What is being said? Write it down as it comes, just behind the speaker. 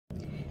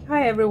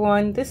Hi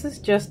everyone, this is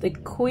just a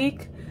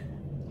quick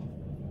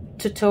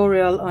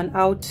tutorial on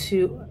how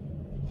to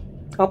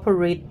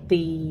operate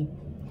the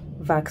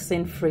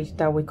vaccine fridge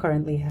that we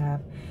currently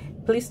have.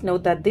 Please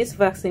note that this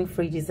vaccine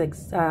fridge is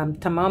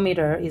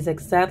thermometer is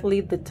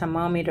exactly the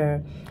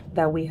thermometer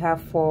that we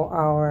have for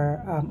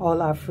our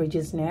all our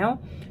fridges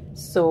now.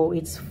 So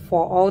it's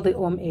for all the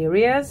home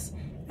areas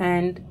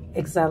and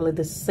exactly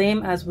the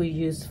same as we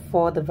use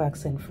for the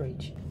vaccine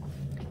fridge.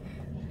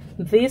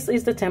 This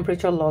is the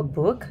temperature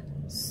logbook.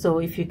 So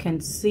if you can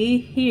see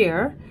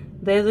here,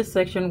 there's a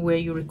section where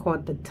you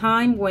record the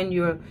time when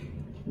you're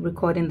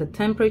recording the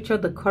temperature,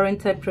 the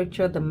current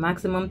temperature, the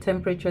maximum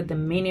temperature, the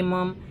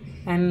minimum,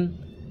 and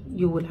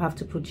you will have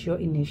to put your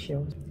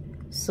initials.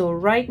 So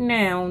right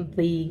now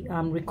the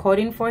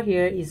recording for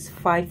here is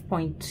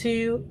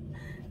 5.2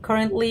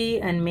 currently,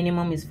 and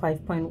minimum is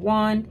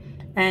 5.1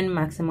 and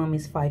maximum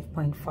is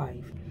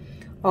 5.5.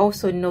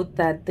 Also note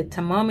that the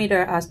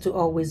thermometer has to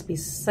always be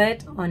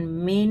set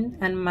on min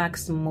and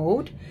max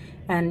mode,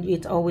 and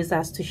it always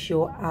has to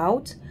show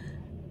out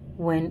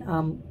when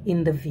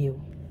in the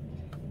view.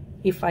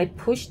 If I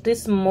push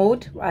this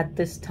mode at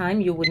this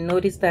time, you would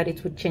notice that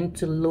it would change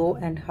to low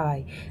and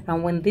high.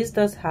 And when this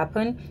does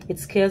happen, it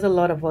scares a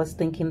lot of us,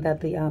 thinking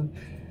that the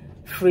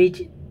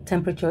fridge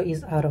temperature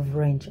is out of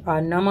range.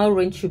 Our normal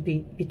range should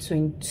be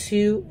between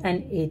 2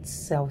 and 8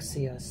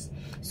 Celsius.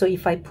 So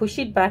if I push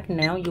it back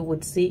now, you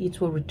would see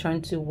it will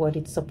return to what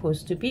it's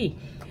supposed to be.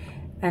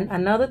 And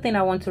another thing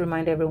I want to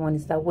remind everyone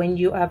is that when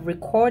you have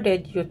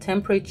recorded your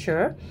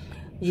temperature,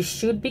 you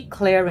should be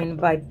clearing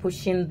by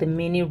pushing the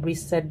mini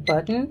reset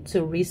button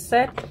to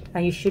reset,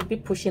 and you should be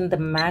pushing the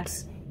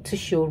max to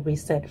show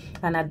reset.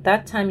 And at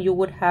that time, you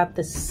would have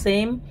the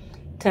same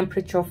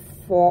temperature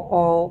for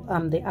all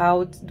the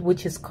out,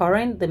 which is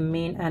current, the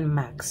min and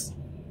max.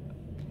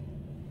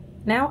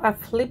 Now I've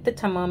flipped the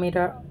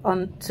thermometer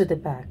onto the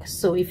back.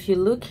 So if you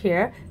look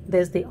here,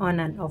 there's the on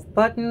and off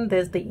button,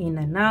 there's the in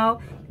and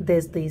out,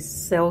 there's the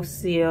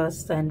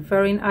Celsius and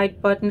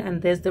Fahrenheit button,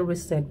 and there's the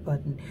reset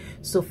button.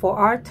 So for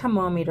our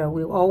thermometer,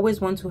 we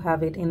always want to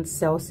have it in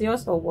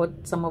Celsius, or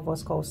what some of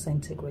us call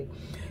centigrade.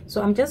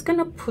 So I'm just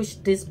gonna push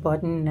this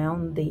button now,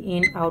 the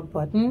in out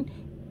button.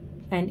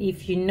 And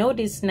if you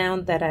notice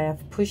now that I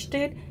have pushed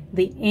it,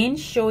 the in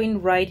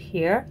showing right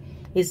here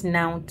is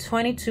now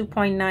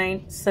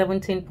 22.9,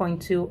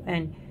 17.2,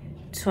 and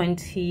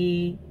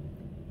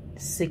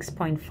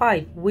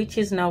 26.5, which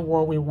is now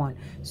what we want.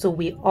 So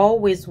we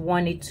always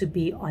want it to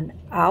be on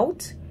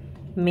out,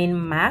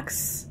 min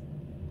max.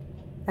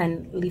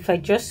 And if I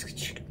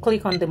just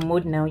click on the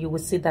mode now, you will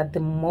see that the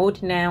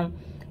mode now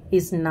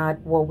is not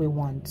what we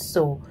want.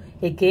 So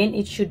again,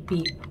 it should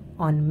be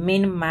on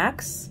min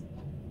max.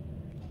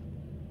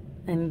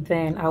 And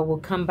then I will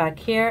come back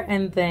here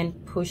and then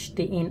push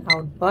the in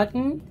out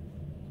button.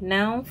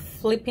 Now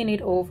flipping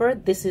it over,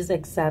 this is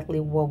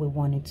exactly what we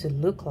want it to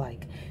look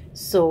like.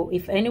 So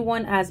if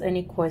anyone has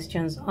any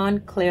questions on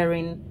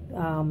clearing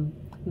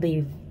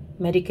the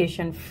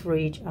medication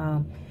fridge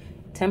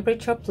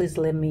temperature, please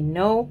let me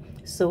know.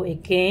 So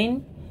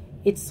again,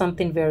 it's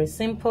something very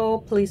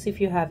simple. Please,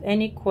 if you have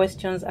any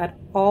questions at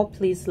all,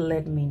 please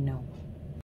let me know.